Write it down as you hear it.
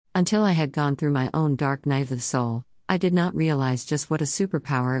Until I had gone through my own dark night of the soul, I did not realize just what a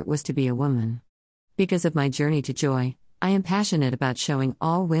superpower it was to be a woman. Because of my journey to joy, I am passionate about showing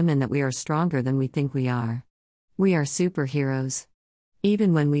all women that we are stronger than we think we are. We are superheroes.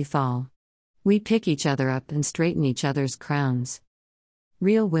 Even when we fall, we pick each other up and straighten each other's crowns.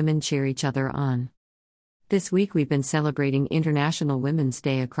 Real women cheer each other on. This week we've been celebrating International Women's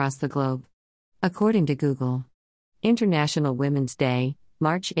Day across the globe. According to Google, International Women's Day,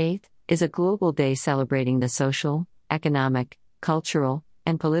 March 8th, is a global day celebrating the social, economic, cultural,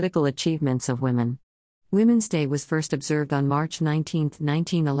 and political achievements of women. Women's Day was first observed on March 19,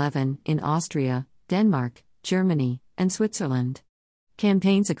 1911, in Austria, Denmark, Germany, and Switzerland.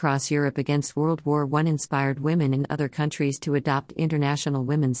 Campaigns across Europe against World War I inspired women in other countries to adopt International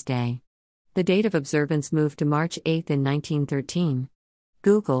Women's Day. The date of observance moved to March 8 in 1913.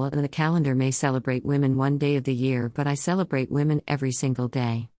 Google and the calendar may celebrate women one day of the year, but I celebrate women every single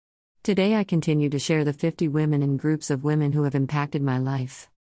day. Today I continue to share the 50 women and groups of women who have impacted my life.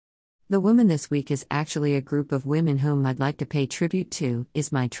 The woman this week is actually a group of women whom I'd like to pay tribute to,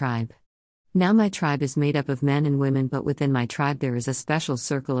 is my tribe. Now my tribe is made up of men and women, but within my tribe there is a special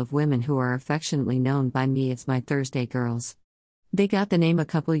circle of women who are affectionately known by me as my Thursday Girls. They got the name a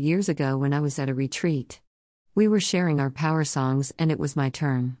couple years ago when I was at a retreat. We were sharing our power songs and it was my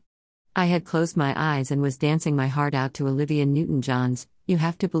turn. I had closed my eyes and was dancing my heart out to Olivia Newton-John's "You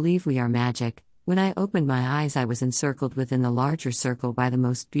Have to Believe We Are Magic." When I opened my eyes I was encircled within the larger circle by the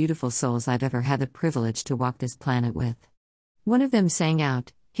most beautiful souls I've ever had the privilege to walk this planet with. One of them sang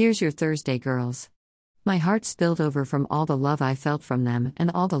out, "Here's your Thursday Girls." My heart spilled over from all the love I felt from them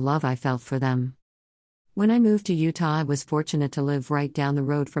and all the love I felt for them. When I moved to Utah, I was fortunate to live right down the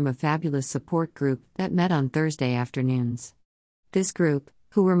road from a fabulous support group that met on Thursday afternoons. This group,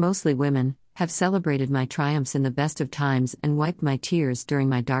 who were mostly women, have celebrated my triumphs in the best of times and wiped my tears during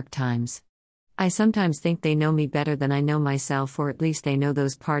my dark times. I sometimes think they know me better than I know myself, or at least they know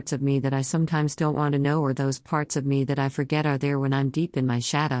those parts of me that I sometimes don't want to know, or those parts of me that I forget are there when I'm deep in my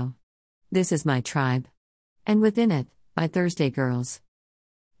shadow. This is my tribe. And within it, my Thursday Girls.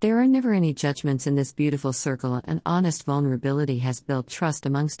 There are never any judgments in this beautiful circle, and honest vulnerability has built trust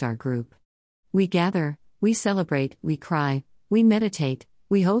amongst our group. We gather, we celebrate, we cry, we meditate,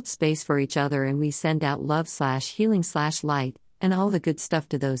 we hold space for each other, and we send out love/healing/light, and all the good stuff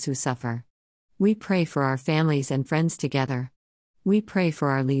to those who suffer. We pray for our families and friends together. We pray for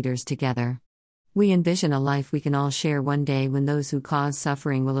our leaders together. We envision a life we can all share one day when those who cause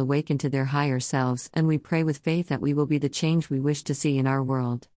suffering will awaken to their higher selves, and we pray with faith that we will be the change we wish to see in our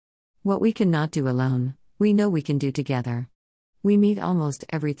world. What we cannot do alone, we know we can do together. We meet almost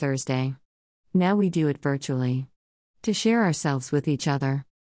every Thursday. Now we do it virtually. To share ourselves with each other.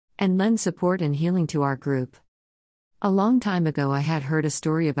 And lend support and healing to our group. A long time ago I had heard a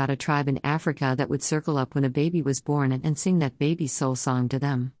story about a tribe in Africa that would circle up when a baby was born and sing that baby's soul song to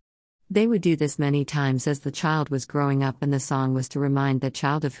them. They would do this many times as the child was growing up, and the song was to remind the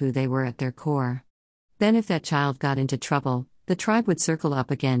child of who they were at their core. Then if that child got into trouble, the tribe would circle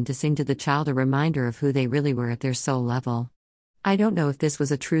up again to sing to the child a reminder of who they really were at their soul level. I don't know if this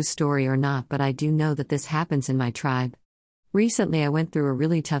was a true story or not, but I do know that this happens in my tribe. Recently I went through a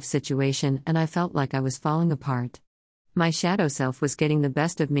really tough situation and I felt like I was falling apart. My shadow self was getting the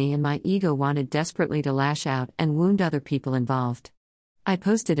best of me, and my ego wanted desperately to lash out and wound other people involved. I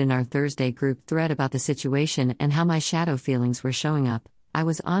posted in our Thursday group thread about the situation and how my shadow feelings were showing up. I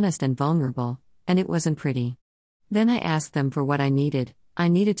was honest and vulnerable, and it wasn't pretty. Then I asked them for what I needed. I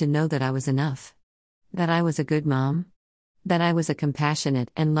needed to know that I was enough. That I was a good mom. That I was a compassionate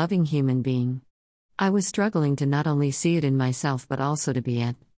and loving human being. I was struggling to not only see it in myself but also to be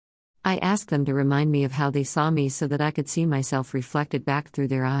it. I asked them to remind me of how they saw me so that I could see myself reflected back through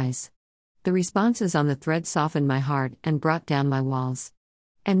their eyes. The responses on the thread softened my heart and brought down my walls.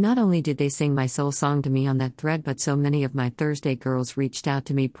 And not only did they sing my soul song to me on that thread, but so many of my Thursday Girls reached out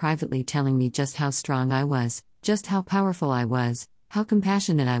to me privately telling me just how strong I was, just how powerful I was, how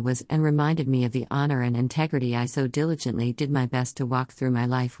compassionate I was, and reminded me of the honor and integrity I so diligently did my best to walk through my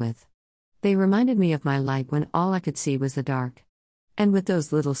life with. They reminded me of my light when all I could see was the dark. And with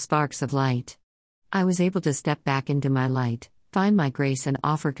those little sparks of light, I was able to step back into my light, find my grace, and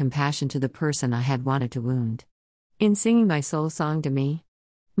offer compassion to the person I had wanted to wound. In singing my soul song to me,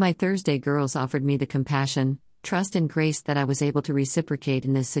 my Thursday Girls offered me the compassion, trust, and grace that I was able to reciprocate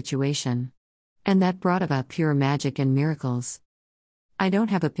in this situation. And that brought about pure magic and miracles. I don't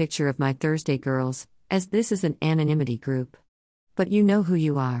have a picture of my Thursday Girls, as this is an anonymity group. But you know who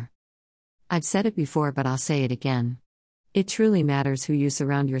you are. I've said it before, but I'll say it again. It truly matters who you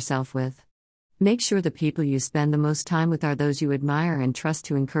surround yourself with. Make sure the people you spend the most time with are those you admire and trust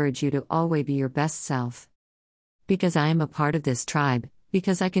to encourage you to always be your best self. Because I am a part of this tribe,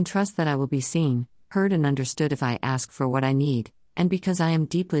 because I can trust that I will be seen, heard, and understood if I ask for what I need, and because I am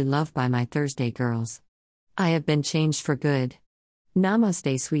deeply loved by my Thursday girls. I have been changed for good.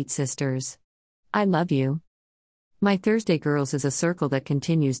 Namaste, sweet sisters. I love you. My Thursday Girls is a circle that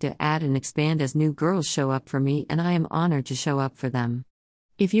continues to add and expand as new girls show up for me, and I am honored to show up for them.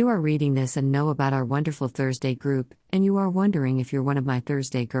 If you are reading this and know about our wonderful Thursday group, and you are wondering if you're one of my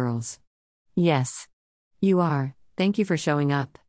Thursday Girls. Yes. You are. Thank you for showing up.